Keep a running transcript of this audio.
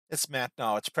This math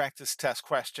knowledge practice test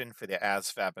question for the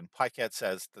ASVAB and PiCAT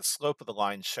says the slope of the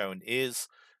line shown is.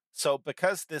 So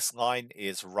because this line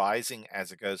is rising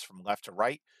as it goes from left to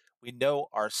right, we know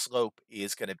our slope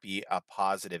is going to be a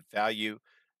positive value.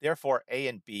 Therefore, A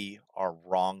and B are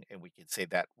wrong, and we can say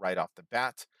that right off the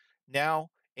bat.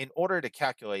 Now, in order to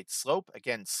calculate slope,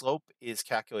 again, slope is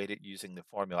calculated using the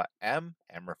formula M.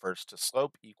 M refers to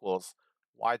slope equals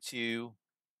y2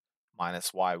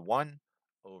 minus y1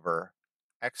 over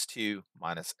x2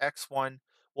 minus x1.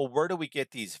 Well, where do we get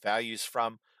these values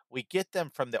from? We get them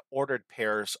from the ordered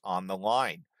pairs on the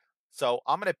line. So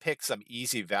I'm going to pick some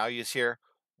easy values here.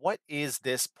 What is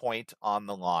this point on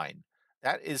the line?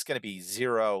 That is going to be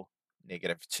 0,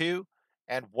 -2.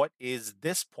 And what is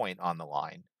this point on the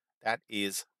line? That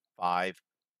is 5,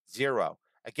 0.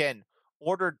 Again,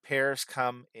 ordered pairs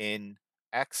come in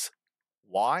x,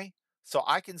 y. So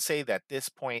I can say that this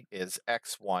point is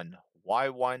x1,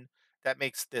 y1. That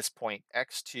makes this point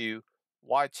x2,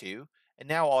 y2. And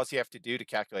now all you have to do to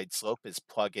calculate slope is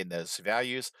plug in those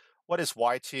values. What is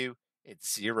y2?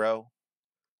 It's 0.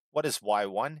 What is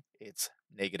y1? It's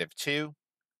 -2.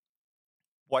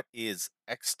 What is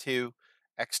x2?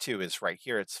 X2 is right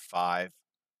here, it's 5.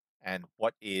 And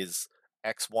what is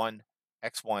x1?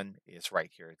 X1 is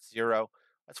right here, it's 0.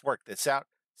 Let's work this out.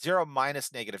 0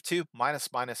 minus -2,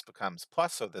 minus minus becomes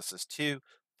plus, so this is 2.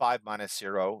 5 minus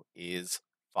 0 is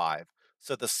 5.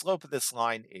 So the slope of this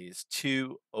line is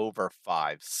 2 over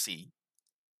 5c.